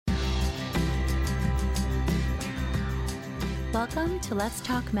Welcome to Let's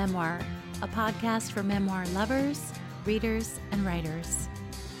Talk Memoir, a podcast for memoir lovers, readers, and writers.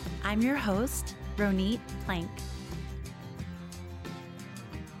 I'm your host, Ronit Plank.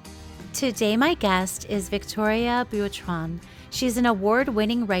 Today, my guest is Victoria Buitron. She's an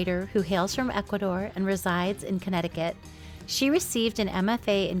award-winning writer who hails from Ecuador and resides in Connecticut. She received an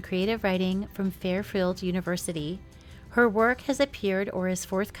MFA in creative writing from Fairfield University. Her work has appeared or is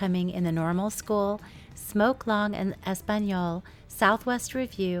forthcoming in the Normal School, Smoke Long en Español, Southwest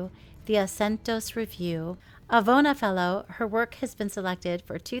Review, the Acentos Review. A Vona Fellow, her work has been selected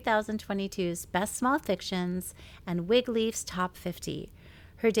for 2022's Best Small Fictions and Wigleaf's Top 50.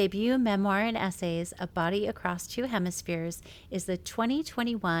 Her debut memoir and essays, A Body Across Two Hemispheres, is the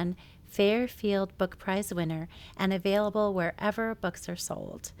 2021 Fairfield Book Prize winner and available wherever books are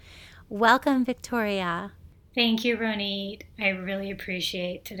sold. Welcome, Victoria. Thank you, Ronit. I really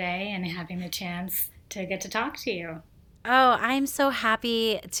appreciate today and having the chance to get to talk to you. Oh, I'm so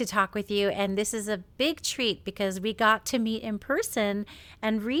happy to talk with you. And this is a big treat because we got to meet in person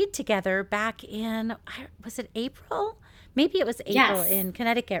and read together back in, was it April? Maybe it was April in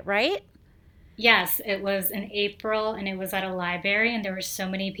Connecticut, right? Yes, it was in April and it was at a library and there were so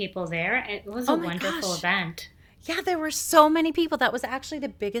many people there. It was a wonderful event. Yeah, there were so many people. That was actually the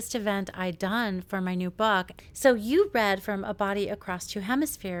biggest event I'd done for my new book. So you read from A Body Across Two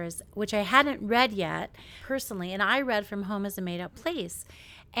Hemispheres, which I hadn't read yet personally, and I read from Home is a Made-Up Place.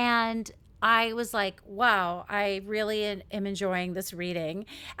 And I was like, wow, I really am enjoying this reading.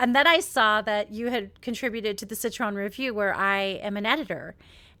 And then I saw that you had contributed to the Buitron Review, where I am an editor.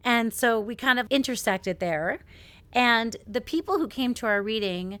 And so we kind of intersected there. And the people who came to our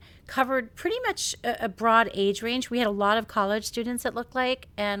reading covered pretty much a broad age range. We had a lot of college students, it looked like,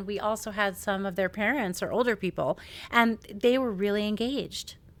 and we also had some of their parents or older people, and they were really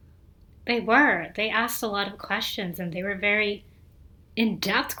engaged. They were. They asked a lot of questions, and they were very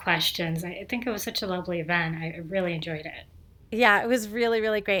in-depth questions. I think it was such a lovely event. I really enjoyed it. Yeah, it was really,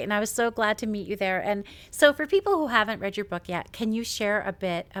 really great, and I was so glad to meet you there. And so for people who haven't read your book yet, can you share a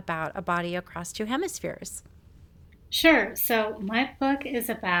bit about A Body Across Two Hemispheres? Sure. So my book is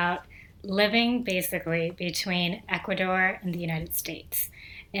about living basically between Ecuador and the United States,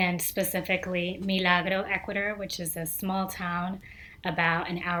 and specifically Milagro, Ecuador, which is a small town about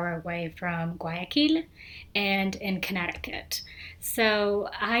an hour away from Guayaquil, and in Connecticut. So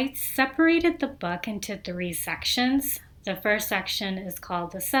I separated the book into three sections. The first section is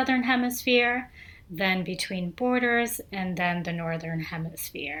called the Southern Hemisphere, then Between Borders, and then the Northern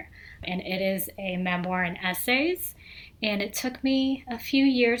Hemisphere. And it is a memoir and essays, and it took me a few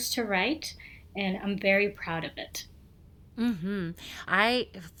years to write, and I'm very proud of it. I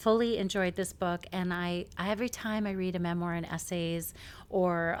fully enjoyed this book, and I every time I read a memoir and essays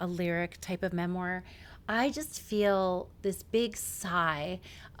or a lyric type of memoir, I just feel this big sigh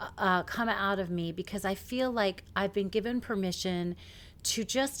come out of me because I feel like I've been given permission to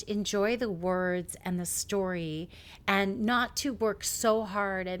just enjoy the words and the story and not to work so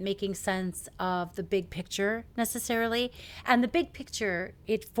hard at making sense of the big picture necessarily. And the big picture,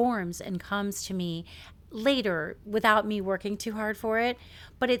 it forms and comes to me later without me working too hard for it.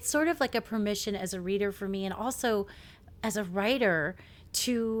 But it's sort of like a permission as a reader for me and also as a writer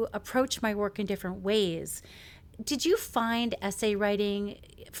to approach my work in different ways. Did you find essay writing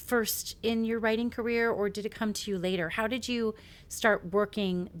first in your writing career, or did it come to you later? How did you start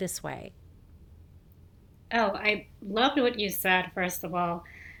working this way? Oh, I loved what you said, first of all,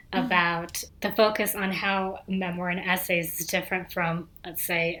 about the focus on how memoir and essays is different from, let's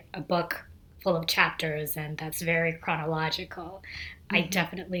say, a book full of chapters, and that's very chronological. I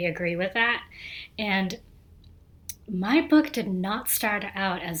definitely agree with that. And my book did not start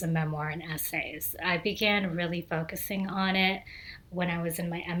out as a memoir and essays. I began really focusing on it when I was in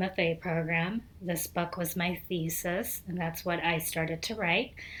my MFA program. This book was my thesis, and that's what I started to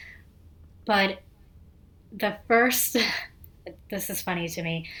write. But the first, this is funny to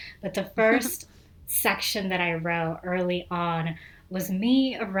me, but the first section that I wrote early on was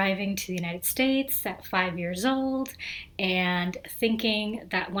me arriving to the United States at 5 years old and thinking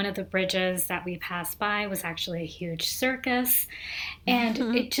that one of the bridges that we passed by was actually a huge circus.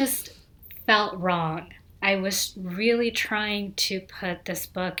 And it just felt wrong. I was really trying to put this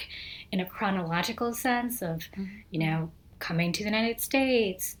book in a chronological sense of, coming to the United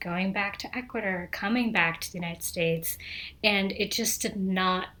States, going back to Ecuador, coming back to the United States. And it just did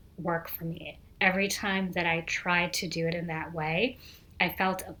not work for me. Every time that I tried to do it in that way, I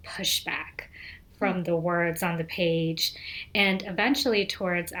felt a pushback from the words on the page. And eventually,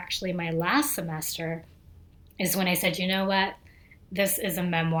 towards actually my last semester, is when I said, you know what? this is a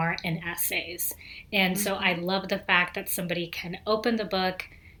memoir in essays. And so I Mm-hmm. love the fact that somebody can open the book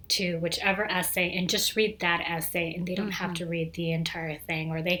to whichever essay and just read that essay, and they don't have Mm-hmm. to read the entire thing,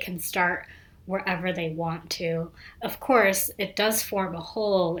 or they can start wherever they want to. Of course, it does form a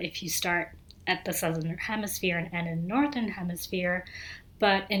whole if you start at the southern hemisphere and end in the northern hemisphere.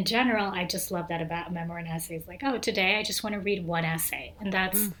 But in general, I just love that about memoir and essays. Like, oh, today I just want to read one essay. And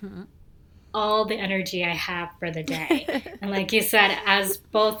that's Mm-hmm. all the energy I have for the day. And like you said, as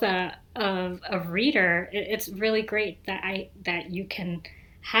both a reader, it's really great that that you can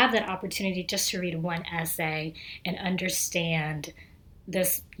have that opportunity just to read one essay and understand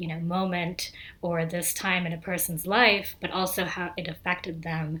this, moment or this time in a person's life, but also how it affected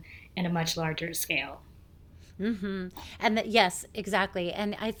them in a much larger scale. Mm-hmm. And that, yes, exactly.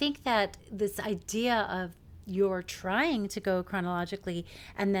 And I think that this idea of you're trying to go chronologically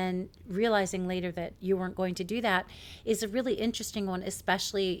and then realizing later that you weren't going to do that is a really interesting one,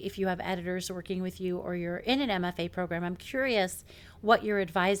 especially if you have editors working with you or you're in an MFA program. I'm curious what your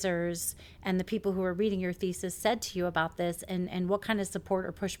advisors and the people who are reading your thesis said to you about this, and what kind of support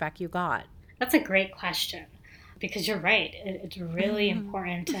or pushback you got. That's a great question because you're right. It's really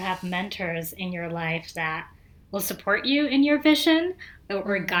important to have mentors in your life that will support you in your vision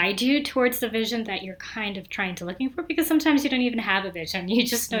or Mm-hmm. guide you towards the vision that you're kind of trying to looking for, because sometimes you don't even have a vision. You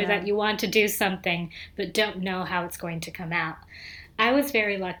just know that Yeah. you want to do something but don't know how it's going to come out. I was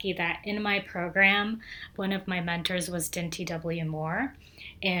very lucky that in my program, one of my mentors was Dinty W. Moore,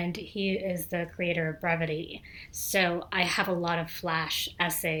 and he is the creator of brevity. So I have a lot of flash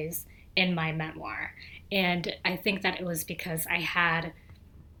essays in my memoir. And I think that it was because I had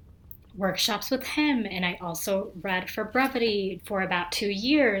workshops with him, and I also read for brevity for about 2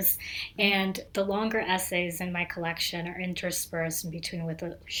 years. And the longer essays in my collection are interspersed in between with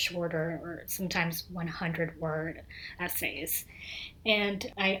the shorter or sometimes 100-word essays. And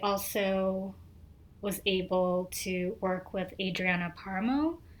I also was able to work with Adriana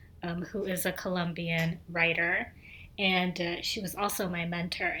Parmo, who is a Colombian writer. And she was also my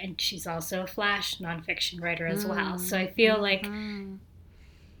mentor, and she's also a flash nonfiction writer as well. So I feel like Mm-hmm.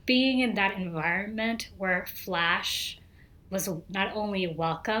 being in that environment where flash was not only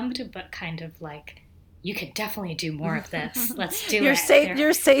welcomed, but kind of like, you could definitely do more of this. Let's do You're it. safe. There,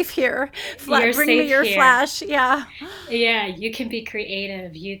 You're safe here. you're Bring me safe your here. flash. Yeah. Yeah, you can be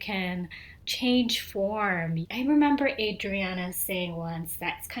creative. You can change form. I remember Adriana saying once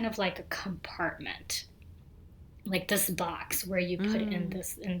that it's kind of like a compartment, like this box where you put in Mm.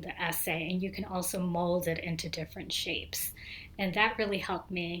 this in the essay, and you can also mold it into different shapes. And that really helped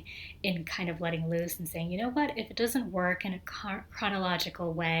me in kind of letting loose and saying, you know what, if it doesn't work in a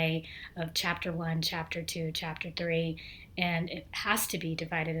chronological way of chapter 1, chapter 2, chapter 3, and it has to be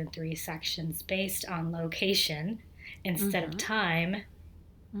divided in 3 sections based on location instead of Mm-hmm. time,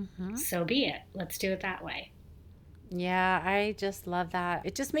 Mm-hmm. so be it. Let's do it that way. Yeah, I just love that.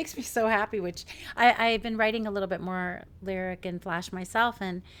 It just makes me so happy, which I've been writing a little bit more lyric and flash myself.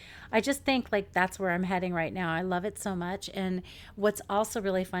 And I just think like that's where I'm heading right now. I love it so much. And what's also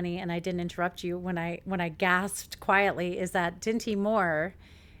really funny, and I didn't interrupt you when I gasped quietly, is that Dinty Moore,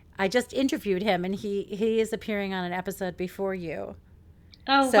 I just interviewed him and he is appearing on an episode before you.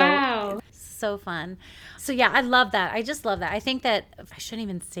 Oh, So wow. so fun. So yeah, I love that. I just love that. I think that I shouldn't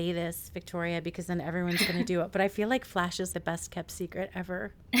even say this, Victoria, because then everyone's going to do it. But I feel like Flash is the best kept secret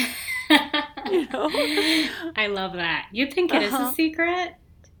ever. You know? I love that. You think it is a Uh-huh. secret?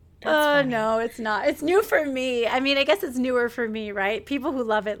 That's funny. No, it's not. It's new for me. I mean, I guess it's newer for me, right? People who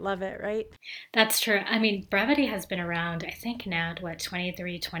love it, right? That's true. I mean, brevity has been around, I think now, what,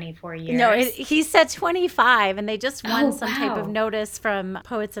 23, 24 No, years? he said 25, and they just won Oh, some type of wow. notice from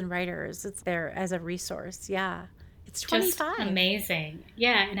Poets and Writers. It's there as a resource. Yeah. It's Just 25. amazing.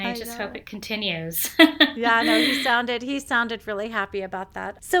 Yeah, and I I just hope know. it continues. Yeah, no, he sounded really happy about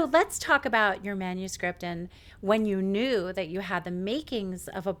that. So let's talk about your manuscript and when you knew that you had the makings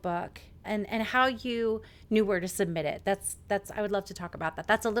of a book and how you knew where to submit it. That's I would love to talk about that.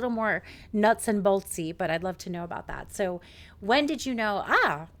 That's a little more nuts and boltsy, but I'd love to know about that. So when did you know,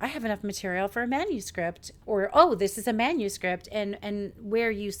 I have enough material for a manuscript, or oh, this is a manuscript, and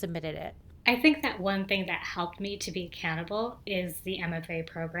where you submitted it? I think that one thing that helped me to be accountable is the MFA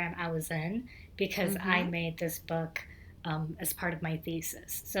program I was in, because I Mhm. made this book as part of my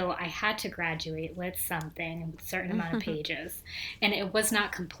thesis. So I had to graduate with something, a certain amount of pages. And it was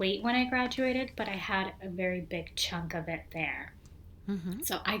not complete when I graduated, but I had a very big chunk of it there. Mhm.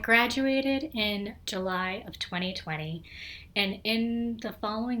 So I graduated in July of 2020, and in the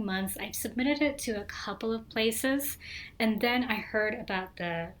following months, I've submitted it to a couple of places, and then I heard about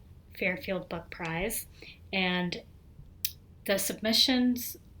the Fairfield Book Prize, and The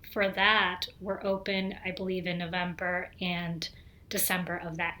submissions for that were open, I believe, in November and December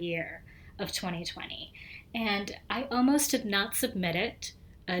of that year of 2020. And I almost did not submit it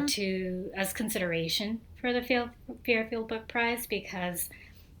to as consideration for the Fairfield Book Prize because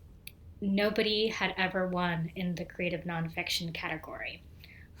nobody had ever won in the creative nonfiction category.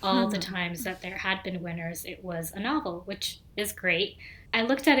 All the times that there had been winners, it was a novel, which is great. I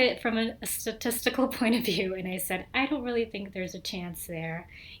looked at it from a statistical point of view and I said, I don't really think there's a chance there,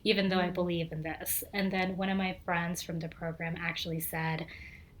 even though I believe in this. And then one of my friends from the program actually said,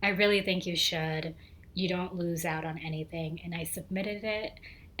 I really think you should. You don't lose out on anything. And I submitted it.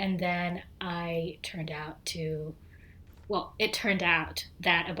 And then it turned out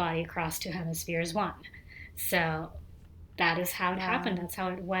that A Body Across Two Hemispheres won. So that is how it happened. Wow. That's how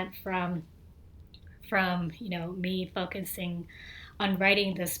it went from me focusing on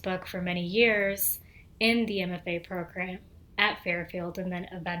writing this book for many years in the MFA program at Fairfield, and then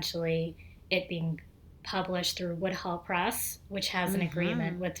eventually it being published through Woodhull Press, which has an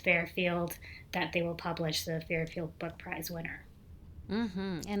agreement with Fairfield that they will publish the Fairfield Book Prize winner.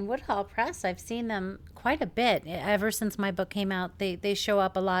 And Woodhull Press, I've seen them quite a bit ever since my book came out. They show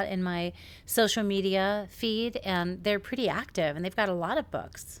up a lot in my social media feed, and they're pretty active, and they've got a lot of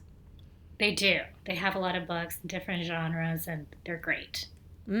books. They do. They have a lot of books, different genres, and they're great.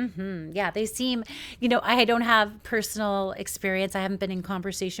 Yeah, they seem, I don't have personal experience. I haven't been in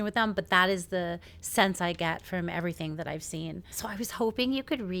conversation with them, but that is the sense I get from everything that I've seen. So I was hoping you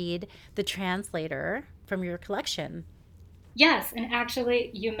could read The Translator from your collection. Yes, and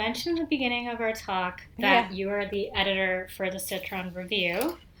actually, you mentioned at the beginning of our talk Yeah. that you are the editor for the Citron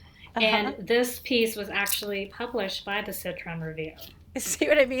Review, Uh-huh. and this piece was actually published by the Citron Review. See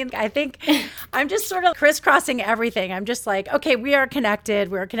what I mean? I think I'm just sort of crisscrossing everything. I'm just like, okay, we are connected.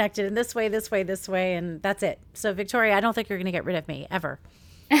 We're connected in this way, this way, this way, and that's it. So, Victoria, I don't think you're going to get rid of me ever.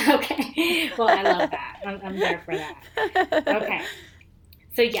 Okay, well, I love that. I'm there for that. Okay,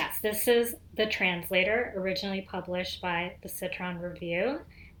 so yes, this is The Translator, originally published by the Citron Review,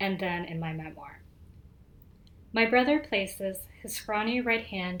 and then in my memoir. My brother places his scrawny right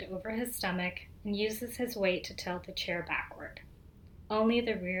hand over his stomach and uses his weight to tilt the chair backward. Only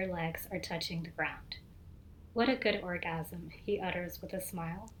the rear legs are touching the ground. What a good orgasm, he utters with a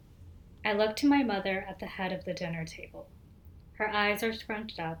smile. I look to my mother at the head of the dinner table. Her eyes are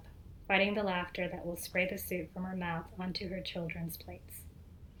scrunched up, fighting the laughter that will spray the soup from her mouth onto her children's plates.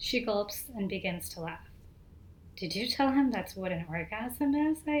 She gulps and begins to laugh. Did you tell him that's what an orgasm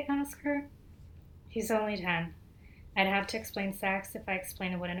is? I ask her. He's only 10. I'd have to explain sex if I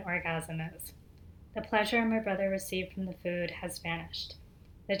explained what an orgasm is. The pleasure my brother received from the food has vanished.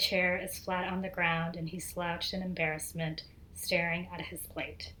 The chair is flat on the ground and he's slouched in embarrassment, staring at his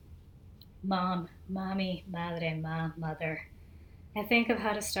plate. Mom, mommy, madre, ma, mother. I think of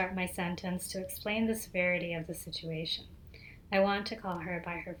how to start my sentence to explain the severity of the situation. I want to call her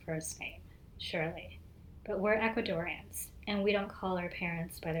by her first name, Shirley. But we're Ecuadorians, and we don't call our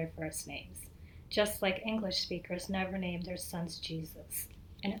parents by their first names, just like English speakers never name their sons Jesus,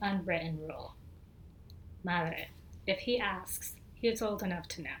 an unwritten rule. Madre. If he asks, he is old enough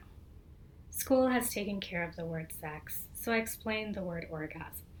to know. School has taken care of the word sex, so I explained the word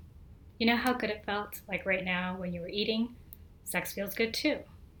orgasm. You know how good it felt, like right now when you were eating? Sex feels good too.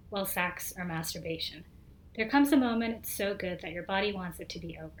 Well, sex or masturbation. There comes a moment it's so good that your body wants it to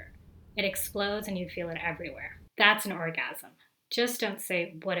be over. It explodes and you feel it everywhere. That's an orgasm. Just don't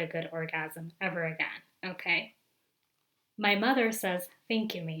say, what a good orgasm, ever again, okay? My mother says,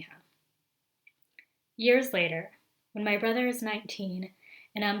 thank you, mija. Years later, when my brother is 19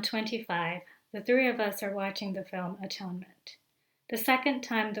 and I'm 25, the three of us are watching the film Atonement. The second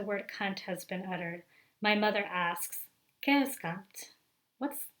time the word cunt has been uttered, my mother asks, ¿Qué es cunt?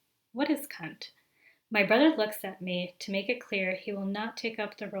 What is cunt? My brother looks at me to make it clear he will not take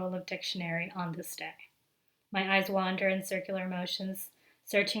up the role of dictionary on this day. My eyes wander in circular motions,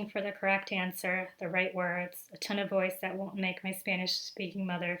 searching for the correct answer, the right words, a tone of voice that won't make my Spanish-speaking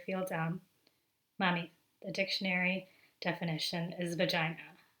mother feel dumb. Mommy, the dictionary definition is vagina.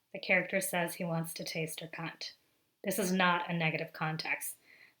 The character says he wants to taste her cunt. This is not a negative context,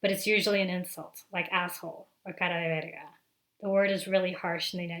 but it's usually an insult, like asshole or cara de verga. The word is really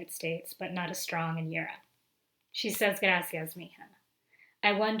harsh in the United States, but not as strong in Europe. She says gracias, mija.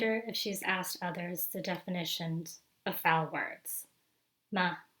 I wonder if she's asked others the definitions of foul words.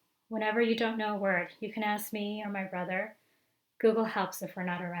 Ma, whenever you don't know a word, you can ask me or my brother. Google helps if we're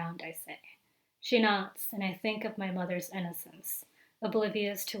not around, I say. She nods, and I think of my mother's innocence,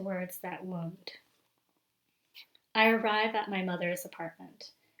 oblivious to words that wound. I arrive at my mother's apartment,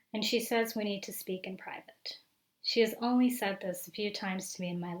 and she says we need to speak in private. She has only said this a few times to me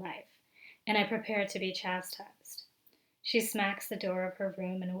in my life, and I prepare to be chastised. She smacks the door of her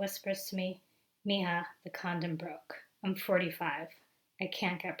room and whispers to me, Mija, the condom broke. I'm 45. I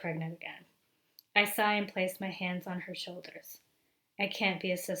can't get pregnant again. I sigh and place my hands on her shoulders. I can't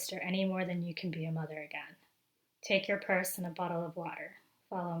be a sister any more than you can be a mother again. Take your purse and a bottle of water.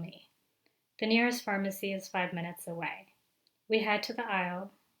 Follow me. The nearest pharmacy is 5 minutes away. We head to the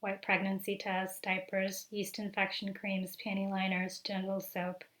aisle, wipe pregnancy tests, diapers, yeast infection creams, panty liners, gentle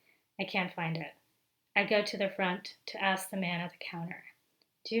soap. I can't find it. I go to the front to ask the man at the counter,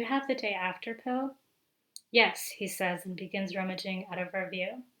 Do you have the day after pill? Yes, he says and begins rummaging out of our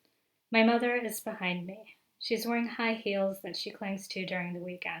view. My mother is behind me. She's wearing high heels that she clings to during the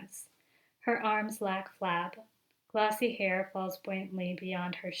weekends. Her arms lack flab. Glossy hair falls buoyantly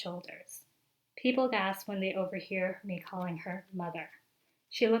beyond her shoulders. People gasp when they overhear me calling her mother.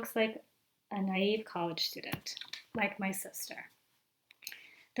 She looks like a naive college student, like my sister.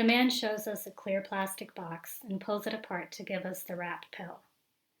 The man shows us a clear plastic box and pulls it apart to give us the wrapped pill.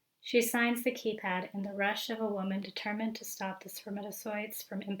 She signs the keypad in the rush of a woman determined to stop the spermatozoids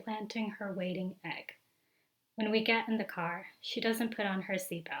from implanting her waiting egg. When we get in the car, she doesn't put on her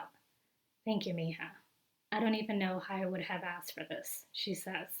seatbelt. Thank you, Mija. I don't even know how I would have asked for this, she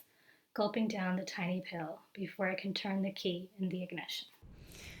says, gulping down the tiny pill before I can turn the key in the ignition.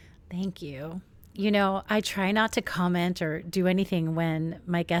 Thank you. I try not to comment or do anything when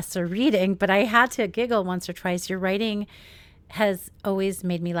my guests are reading, but I had to giggle once or twice. Your writing has always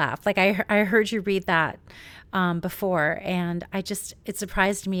made me laugh. Like I heard you read that before, and it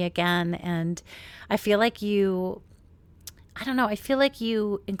surprised me again. And I feel like I don't know, I feel like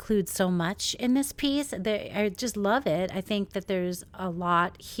you include so much in this piece. I just love it. I think that there's a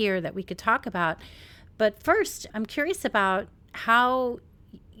lot here that we could talk about. But first, I'm curious about how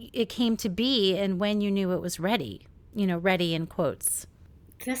it came to be and when you knew it was ready, ready in quotes.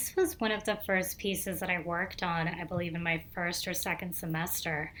 This was one of the first pieces that I worked on, I believe, in my first or second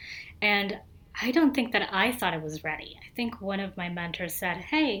semester. And I don't think that I thought it was ready. I think one of my mentors said,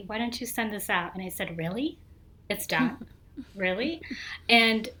 Hey, why don't you send this out? And I said, Really? It's done? Really?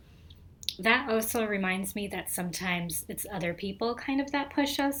 And that also reminds me that sometimes it's other people kind of that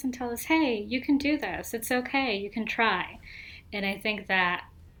push us and tell us, Hey, you can do this. It's okay. You can try. And I think that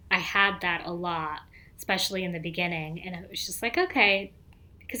I had that a lot, especially in the beginning. And it was just like, okay,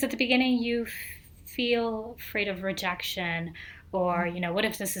 because at the beginning you feel afraid of rejection or, what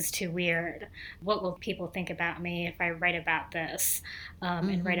if this is too weird? What will people think about me if I write about this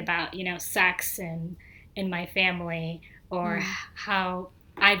and write about, sex and in my family or how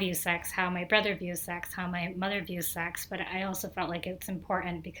I view sex, how my brother views sex, how my mother views sex. But I also felt like it's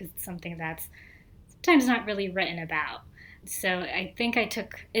important because it's something that's sometimes not really written about. So I think it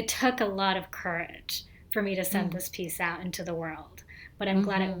took a lot of courage for me to send this piece out into the world. But I'm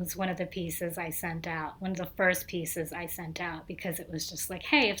glad it was one of the pieces I sent out, one of the first pieces I sent out, because it was just like,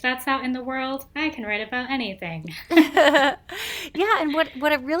 hey, if that's out in the world, I can write about anything. Yeah, and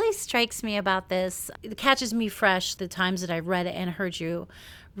what it really strikes me about this, it catches me fresh the times that I've read it and heard you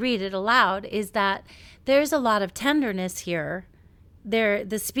read it aloud, is that there's a lot of tenderness here.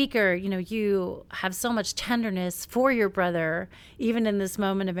 The speaker, you have so much tenderness for your brother, even in this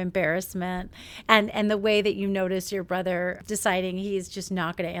moment of embarrassment, and the way that you notice your brother deciding he's just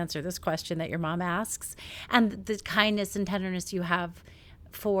not going to answer this question that your mom asks, and the kindness and tenderness you have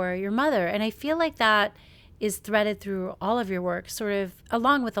for your mother. And I feel like that is threaded through all of your work, sort of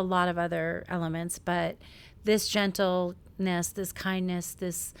along with a lot of other elements, but this gentleness, this kindness,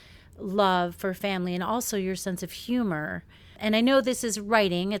 this love for family, and also your sense of humor. And I know this is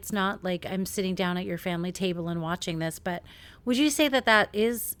writing. It's not like I'm sitting down at your family table and watching this, but would you say that that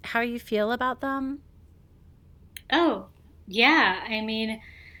is how you feel about them? Oh, yeah. I mean,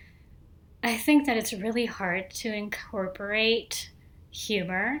 I think that it's really hard to incorporate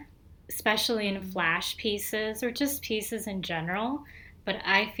humor, especially in flash pieces or just pieces in general. But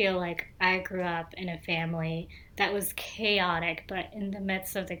I feel like I grew up in a family that was chaotic, but in the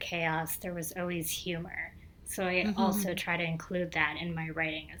midst of the chaos, there was always humor. So I also try to include that in my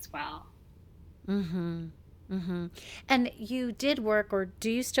writing as well. Mm-hmm. Mm-hmm. And you did work, or do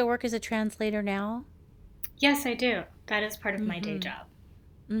you still work as a translator now? Yes, I do. That is part of my day job.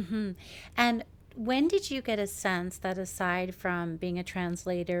 Mm-hmm. And when did you get a sense that aside from being a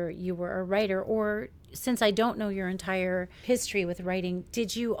translator, you were a writer? Or since I don't know your entire history with writing,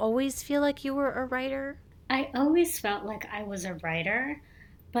 did you always feel like you were a writer? I always felt like I was a writer,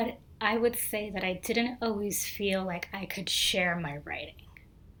 but I would say that I didn't always feel like I could share my writing.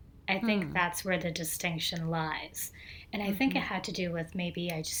 I think that's where the distinction lies. And I think it had to do with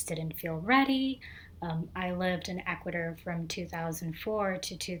maybe I just didn't feel ready. I lived in Ecuador from 2004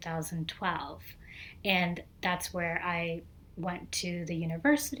 to 2012. And that's where I went to the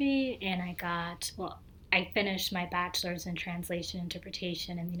university and I finished my bachelor's in translation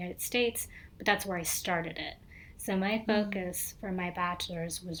interpretation in the United States, but that's where I started it. So my Mm, focus for my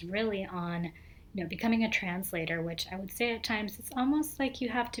bachelor's was really on, becoming a translator, which I would say at times it's almost like you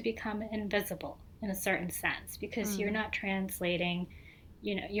have to become invisible in a certain sense because you're mm, not translating,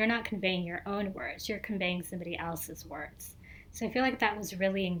 you're not conveying your own words, you're conveying somebody else's words. So I feel like that was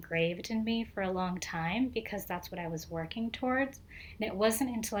really engraved in me for a long time because that's what I was working towards. And it wasn't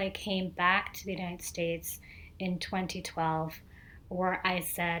until I came back to the United States in 2012 where I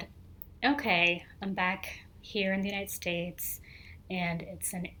said, okay, I'm back here in the United States and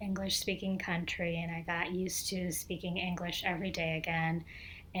it's an English speaking country, and I got used to speaking English every day again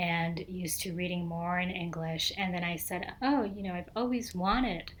and used to reading more in English. And then I said, oh, I've always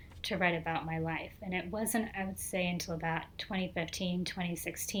wanted to write about my life. And it wasn't, I would say, until about 2015,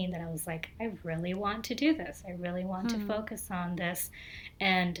 2016 that I was like, I really want to do this. I really want to mm, focus on this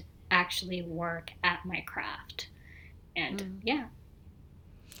and actually work at my craft. And mm. yeah,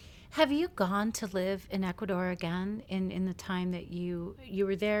 Have you gone to live in Ecuador again in the time that you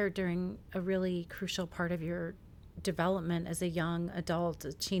were there during a really crucial part of your development as a young adult,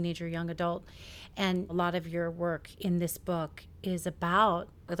 a teenager, young adult, and a lot of your work in this book is about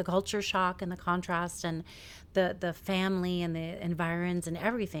the culture shock and the contrast and the family and the environs and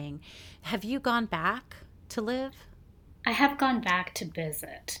everything. Have you gone back to live? I have gone back to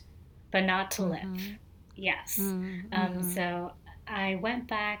visit, but not to Mm-hmm. live. Yes. Mm-hmm. So I went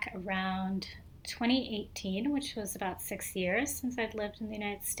back around 2018, which was about 6 years since I'd lived in the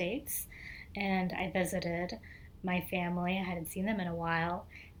United States. And I visited my family. I hadn't seen them in a while.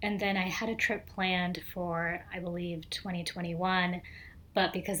 And then I had a trip planned for, I believe, 2021.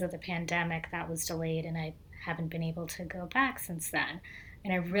 But because of the pandemic, that was delayed, and I haven't been able to go back since then.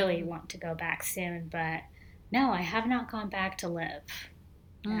 And I really want to go back soon, but no, I have not gone back to live.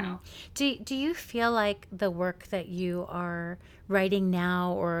 Mm. No. Do you feel like the work that you are writing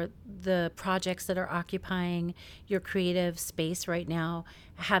now or the projects that are occupying your creative space right now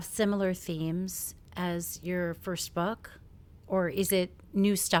have similar themes as your first book? Or is it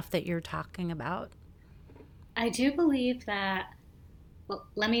new stuff that you're talking about? I do believe that, well,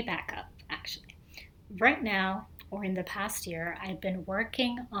 let me back up actually. Right now, or in the past year, I've been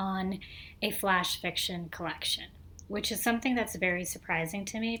working on a flash fiction collection, which is something that's very surprising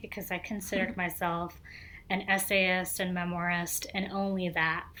to me because I considered myself an essayist and memoirist and only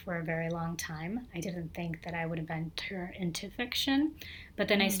that for a very long time. I didn't think that I would venture into fiction, but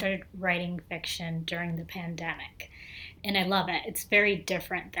then I Mm. started writing fiction during the pandemic. And I love it. It's very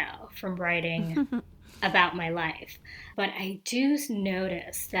different, though, from writing about my life. But I do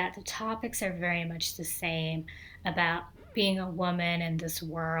notice that the topics are very much the same about being a woman in this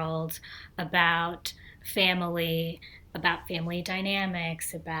world, about family, about family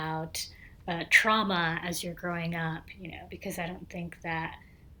dynamics, about trauma as you're growing up, because I don't think that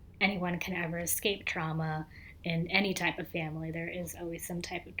anyone can ever escape trauma in any type of family. There is always some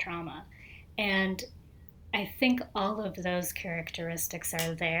type of trauma. And I think all of those characteristics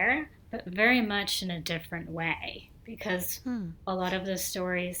are there, but very much in a different way because Hmm. a lot of the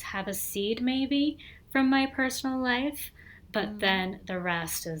stories have a seed maybe from my personal life, but Mm. then the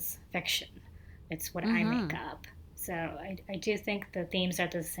rest is fiction. It's what I make Mm-hmm. up. So I do think the themes are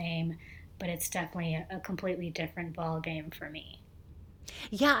the same, but it's definitely a completely different ball game for me.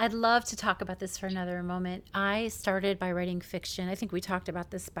 Yeah, I'd love to talk about this for another moment. I started by writing fiction. I think we talked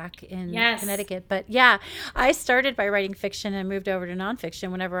about this back in Yes. Connecticut, but yeah, I started by writing fiction and moved over to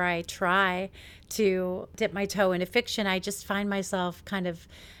nonfiction. Whenever I try to dip my toe into fiction, I just find myself kind of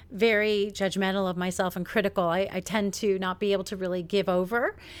very judgmental of myself and critical. I tend to not be able to really give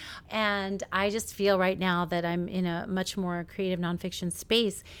over. And I just feel right now that I'm in a much more creative nonfiction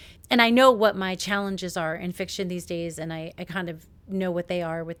space. And I know what my challenges are in fiction these days, and I kind of know what they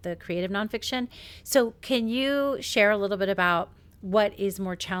are with the creative nonfiction. So, can you share a little bit about what is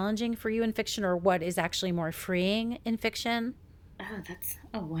more challenging for you in fiction or what is actually more freeing in fiction? Oh, that's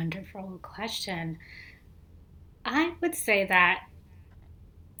a wonderful question. I would say that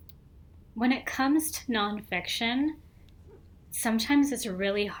when it comes to nonfiction, sometimes it's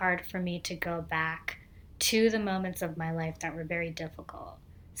really hard for me to go back to the moments of my life that were very difficult.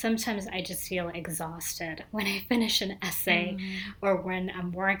 Sometimes I just feel exhausted when I finish an essay Mm, or when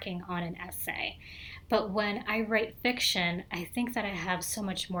I'm working on an essay. But when I write fiction, I think that I have so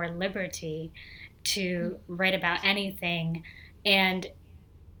much more liberty to write about anything, and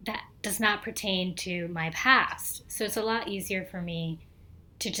that does not pertain to my past. So it's a lot easier for me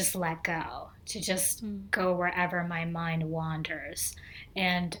to just let go, to just Mm. go wherever my mind wanders.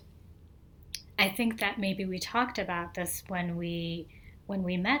 And I think that maybe we talked about this when we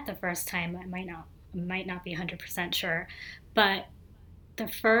met the first time. I might not be 100% sure, but the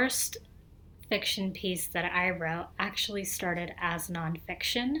first fiction piece that I wrote actually started as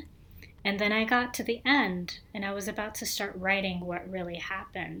nonfiction. And then I got to the end and I was about to start writing what really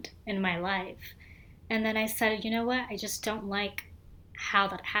happened in my life. And then I said, you know what? I just don't like how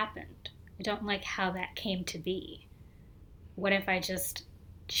that happened. I don't like how that came to be. What if I just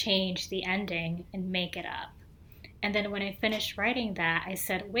change the ending and make it up? And then when I finished writing that, I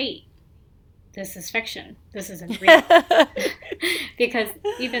said, wait, this is fiction. This isn't real. Because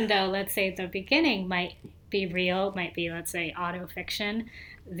even though, let's say, the beginning might be real, might be, let's say, autofiction,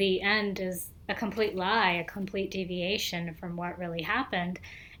 the end is a complete lie, a complete deviation from what really happened.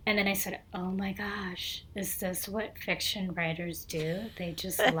 And then I said, oh my gosh, is this what fiction writers do? They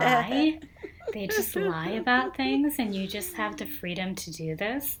just lie? They just lie about things, and you just have the freedom to do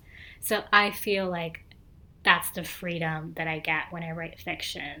this? So I feel like that's the freedom that I get when I write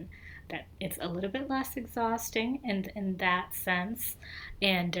fiction. That it's a little bit less exhausting in that sense,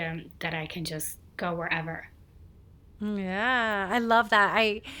 and that I can just go wherever. Yeah, I love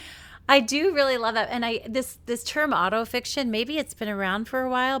that. I do really love that. And I this term autofiction, maybe it's been around for a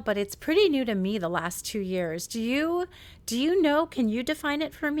while, but it's pretty new to me the last 2 years. Do you know, can you define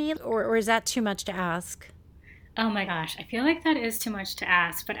it for me, or is that too much to ask? Oh my gosh, I feel like that is too much to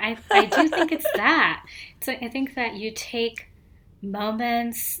ask, but I do think it's that. So I think that you take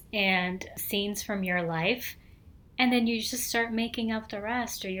moments and scenes from your life, and then you just start making up the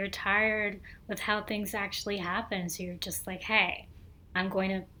rest, or you're tired with how things actually happen. So you're just like, hey, I'm going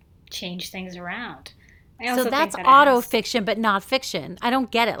to change things around. I So also think that's that it auto has. fiction, but not fiction. I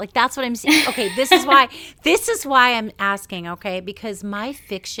don't get it. Like that's what I'm saying. Okay, this is why I'm asking. Okay, because my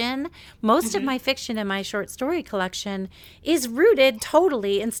fiction, most of Hmm. my fiction in my short story collection, is rooted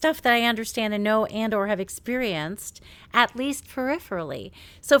totally in stuff that I understand and know and or have experienced, at least peripherally.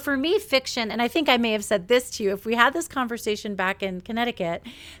 So for me, fiction, and I think I may have said this to you if we had this conversation back in Connecticut,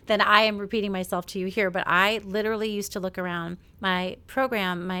 then I am repeating myself to you here. But I literally used to look around my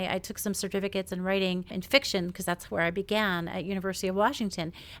program. I took some certificates in writing and fiction because that's where I began at University of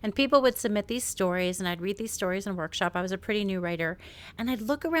Washington. And people would submit these stories, and I'd read these stories in workshop. I was a pretty new writer, and I'd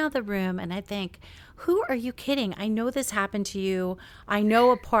look around the room and I'd think, who are you kidding? I know this happened to you. I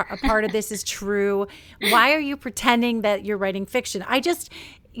know a part of this is true. Why are you pretending that you're writing fiction? I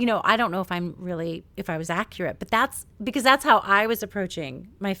don't know if I was accurate, but that's because that's how I was approaching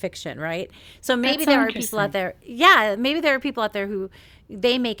my fiction, right? So That's maybe so there are people out interesting. there, yeah, maybe there are people out there who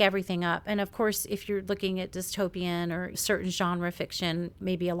they make everything up. And of course, if you're looking at dystopian or certain genre fiction,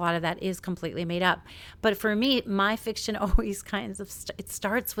 maybe a lot of that is completely made up. But for me, my fiction always it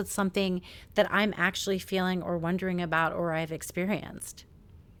starts with something that I'm actually feeling or wondering about or I've experienced.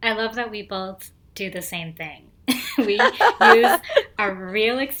 I love that we both do the same thing. We use our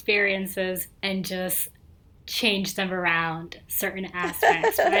real experiences and just change them around certain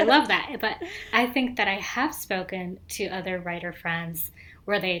aspects. But I love that. But I think that I have spoken to other writer friends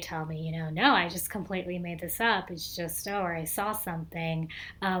where they tell me, no, I just completely made this up. It's just, oh, or I saw something,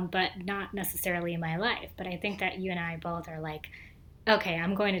 but not necessarily in my life. But I think that you and I both are like, okay,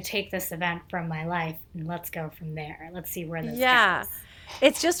 I'm going to take this event from my life and let's go from there. Let's see where this Yeah. goes.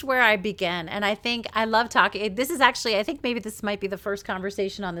 It's just where I begin. And I think I love talking. This is actually, I think maybe this might be the first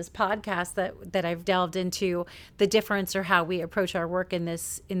conversation on this podcast that I've delved into the difference or how we approach our work in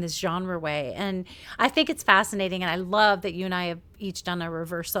this genre way. And I think it's fascinating. And I love that you and I have each done a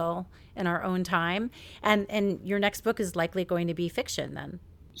reversal in our own time. And your next book is likely going to be fiction then.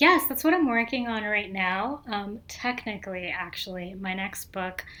 Yes, that's what I'm working on right now. Technically, actually, my next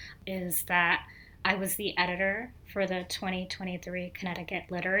book is that I was the editor for the 2023 Connecticut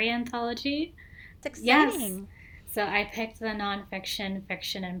Literary Anthology. It's Yes. exciting. So I picked the nonfiction,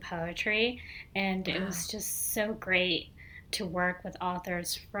 fiction, and poetry, and it Wow. was just so great to work with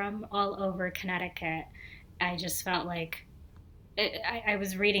authors from all over Connecticut. I just felt like I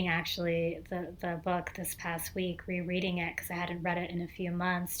was reading actually the book this past week, rereading it because I hadn't read it in a few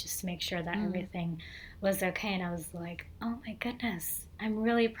months just to make sure that Mm. everything was okay. And I was like, oh my goodness, I'm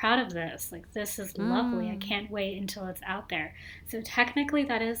really proud of this. Like, this is lovely. I Mm. can't wait until it's out there. So, technically,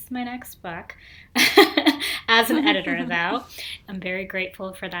 that is my next book. As an editor, though, I'm very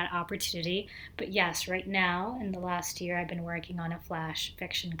grateful for that opportunity. But yes, right now, in the last year, I've been working on a flash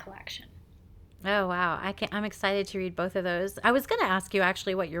fiction collection. Oh wow, I'm excited to read both of those. I was going to ask you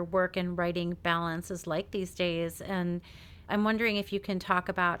actually what your work and writing balance is like these days, and I'm wondering if you can talk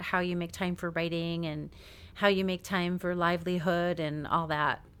about how you make time for writing and how you make time for livelihood and all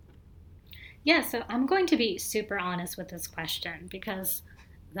that. Yeah, so I'm going to be super honest with this question because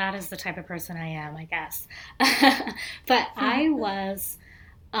that is the type of person I am, I guess. But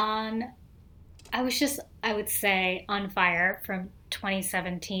on, I was just, I would say, on fire from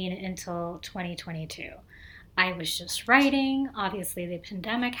 2017 until 2022. I was just writing. Obviously, the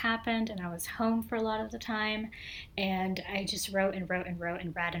pandemic happened and I was home for a lot of the time. And I just wrote and wrote and wrote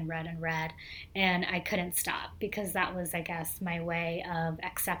and read and read and read. And I couldn't stop because that was, I guess, my way of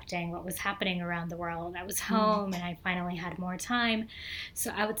accepting what was happening around the world. I was Mm. home and I finally had more time.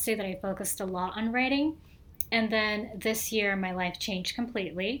 So I would say that I focused a lot on writing. And then this year, my life changed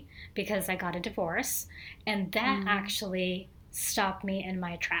completely because I got a divorce. And that Mm. actually stopped me in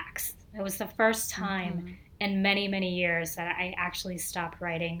my tracks. It was the first time Mm-hmm. in many, many years that I actually stopped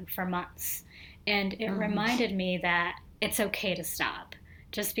writing for months. And it Mm-hmm. reminded me that it's okay to stop.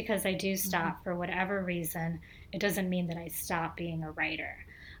 Just because I do Mm-hmm. stop for whatever reason, it doesn't mean that I stop being a writer.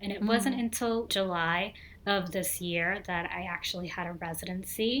 And it wasn't Mm-hmm. until July of this year that I actually had a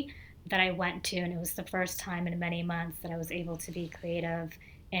residency that I went to, and it was the first time in many months that I was able to be creative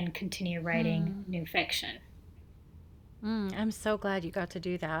and continue writing Mm. new fiction. I'm so glad you got to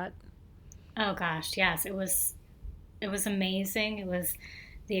do that. Oh gosh, yes, it was amazing. It was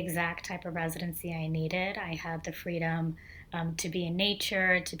the exact type of residency I needed. I had the freedom to be in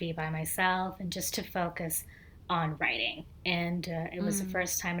nature, to be by myself, and just to focus on writing. And it was the Mm.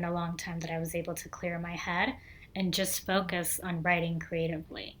 first time in a long time that I was able to clear my head and just focus on writing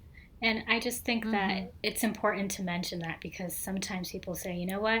creatively. And I just think Mm-hmm. that it's important to mention that because sometimes people say, you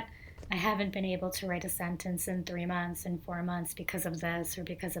know what? I haven't been able to write a sentence in 3 months, in 4 months because of this or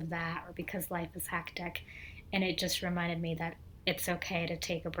because of that or because life is hectic. And it just reminded me that it's okay to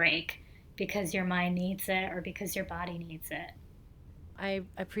take a break because your mind needs it or because your body needs it. I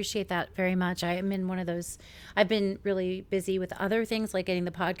appreciate that very much. I am in one of those. I've been really busy with other things like getting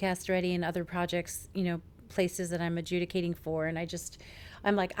the podcast ready and other projects, places that I'm adjudicating for. And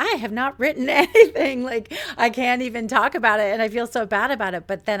I'm like, I have not written anything. Like, I can't even talk about it. And I feel so bad about it.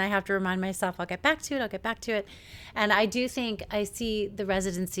 But then I have to remind myself, I'll get back to it. I'll get back to it. And I do think I see the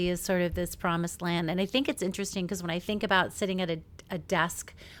residency as sort of this promised land. And I think it's interesting because when I think about sitting at a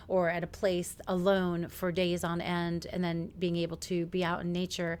desk or at a place alone for days on end and then being able to be out in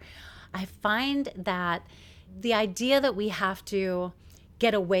nature, I find that the idea that we have to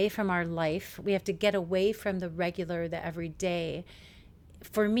get away from our life, we have to get away from the regular, the everyday,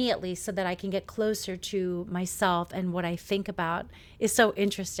 for me at least, so that I can get closer to myself and what I think about is so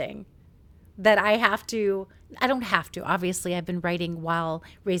interesting that I don't have to. Obviously, I've been writing while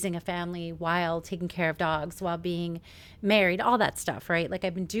raising a family, while taking care of dogs, while being married, all that stuff, right? Like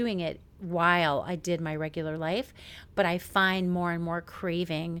I've been doing it while I did my regular life, but I find more and more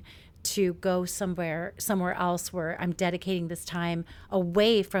craving to go somewhere else where I'm dedicating this time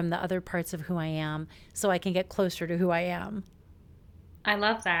away from the other parts of who I am so I can get closer to who I am. I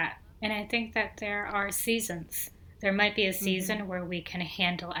love that. And I think that there are seasons. There might be a Mhm. season where we can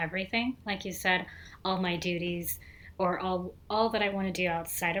handle everything, like you said, all my duties or all that I want to do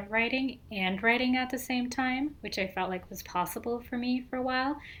outside of writing and writing at the same time, which I felt like was possible for me for a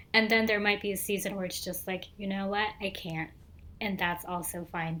while. And then there might be a season where it's just like, you know what, I can't. And that's also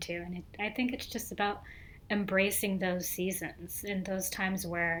fine too. And I think it's just about embracing those seasons and those times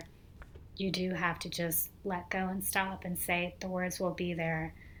where you do have to just let go and stop and say the words will be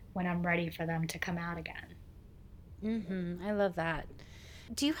there when I'm ready for them to come out again. I love that.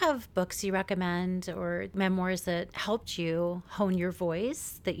 Do you have books you recommend or memoirs that helped you hone your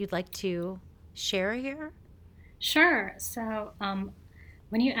voice that you'd like to share here? Sure. So,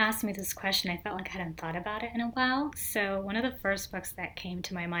 when you asked me this question, I felt like I hadn't thought about it in a while. So, one of the first books that came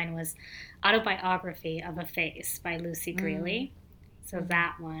to my mind was Autobiography of a Face by Lucy Mm. Greeley. So, Mm-hmm.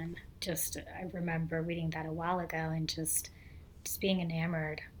 that one, just I remember reading that a while ago and just being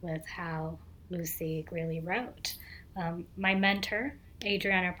enamored with how Lucy Greeley wrote. My mentor,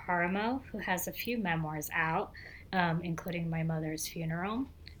 Adriana Paramo, who has a few memoirs out, including My Mother's Funeral,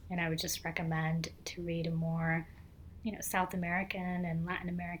 and I would just recommend to read more, South American and Latin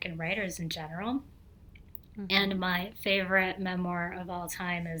American writers in general. And Mm-hmm. my favorite memoir of all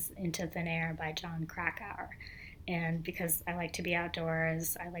time is Into Thin Air by John Krakauer. And because I like to be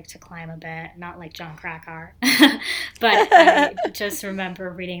outdoors, I like to climb a bit, not like John Krakauer. But I just remember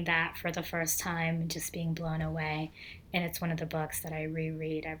reading that for the first time and just being blown away. And it's one of the books that I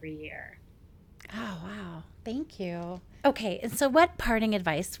reread every year. Oh, wow. Thank you. Okay, and so what parting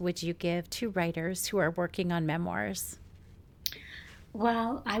advice would you give to writers who are working on memoirs?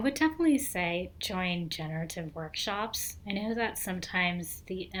 Well, I would definitely say join generative workshops. I know that sometimes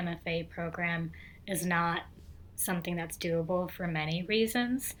the MFA program is not something that's doable for many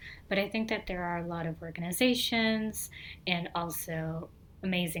reasons. But I think that there are a lot of organizations and also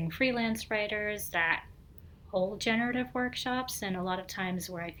amazing freelance writers that hold generative workshops. And a lot of times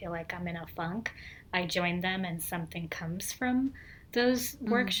where I feel like I'm in a funk, I join them and something comes from those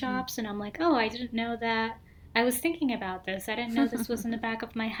Mm-hmm. workshops. And I'm like, oh, I didn't know that. I was thinking about this. I didn't know this was in the back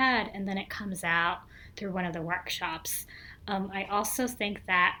of my head. And then it comes out through one of the workshops. I also think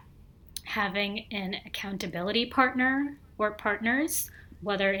that having an accountability partner or partners,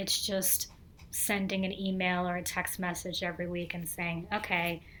 whether it's just sending an email or a text message every week and saying,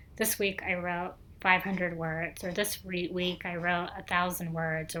 okay, this week I wrote 500 words, or this week I wrote 1,000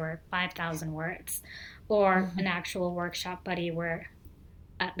 words or 5,000 words, or Mm-hmm. an actual workshop buddy where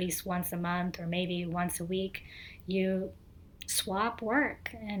at least once a month or maybe once a week you swap work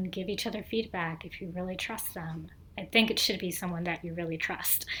and give each other feedback if you really trust them. I think it should be someone that you really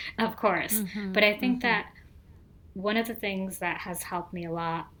trust, of course. Mm-hmm. But I think Mm-hmm. that one of the things that has helped me a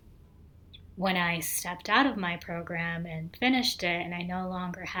lot when I stepped out of my program and finished it, and I no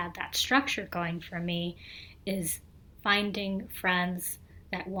longer had that structure going for me, is finding friends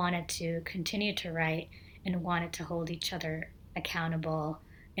that wanted to continue to write and wanted to hold each other accountable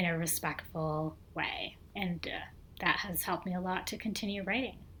in a respectful way. And that has helped me a lot to continue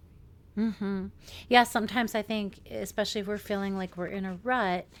writing. Mm-hmm. Yeah, sometimes I think, especially if we're feeling like we're in a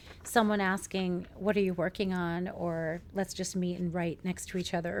rut, someone asking, "What are you working on?" or "Let's just meet and write next to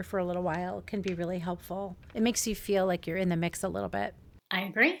each other for a little while" can be really helpful. It makes you feel like you're in the mix a little bit. I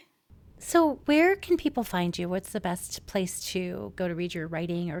agree. So, where can people find you? What's the best place to go to read your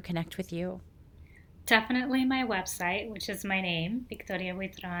writing or connect with you? Definitely my website, which is my name,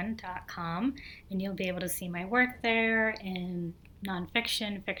 victoriabuitron.com, and you'll be able to see my work there in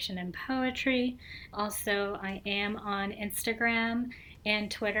nonfiction, fiction, and poetry. Also, I am on Instagram and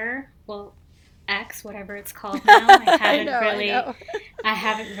Twitter. Well, X, whatever it's called now. I know, I know. I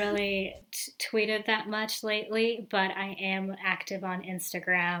haven't really tweeted that much lately, but I am active on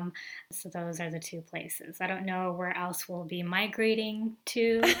Instagram. So those are the two places. I don't know where else we'll be migrating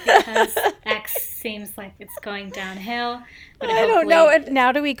to because X seems like it's going downhill, but I don't know. hopefully And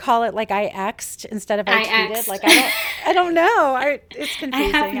now do we call it like I X'd instead of I I tweeted? X. Like I don't know. It's I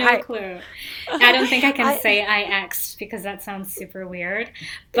have confusing. no clue. I don't think I can I say I X because that sounds super weird, it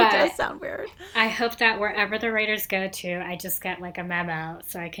but does sound weird. I hope that wherever the writers go to, I just get like a memo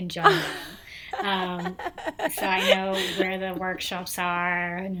so I can join them. So I know where the workshops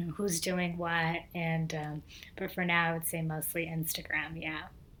are and who's doing what. And but for now, I would say mostly Instagram. Yeah.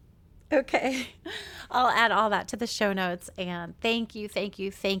 Okay. I'll add all that to the show notes. And thank you, thank you,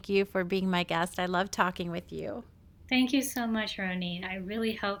 thank you for being my guest. I love talking with you. Thank you so much, Ronine. I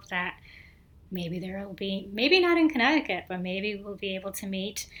really hope that maybe there will be, maybe not in Connecticut, but maybe we'll be able to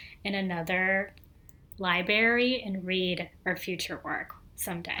meet in another library and read our future work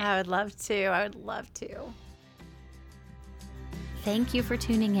someday. I would love to. I would love to. Thank you for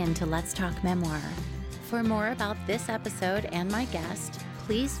tuning in to Let's Talk Memoir. For more about this episode and my guest,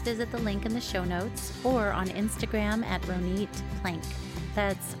 please visit the link in the show notes or on Instagram at Ronit Plank.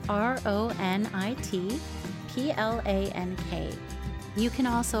 That's RonitPlank. You can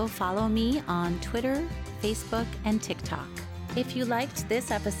also follow me on Twitter, Facebook, and TikTok. If you liked this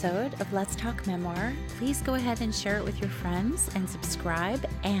episode of Let's Talk Memoir, please go ahead and share it with your friends and subscribe.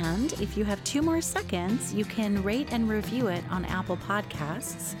 And if you have 2 more seconds, you can rate and review it on Apple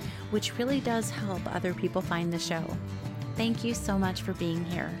Podcasts, which really does help other people find the show. Thank you so much for being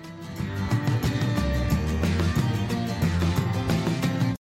here.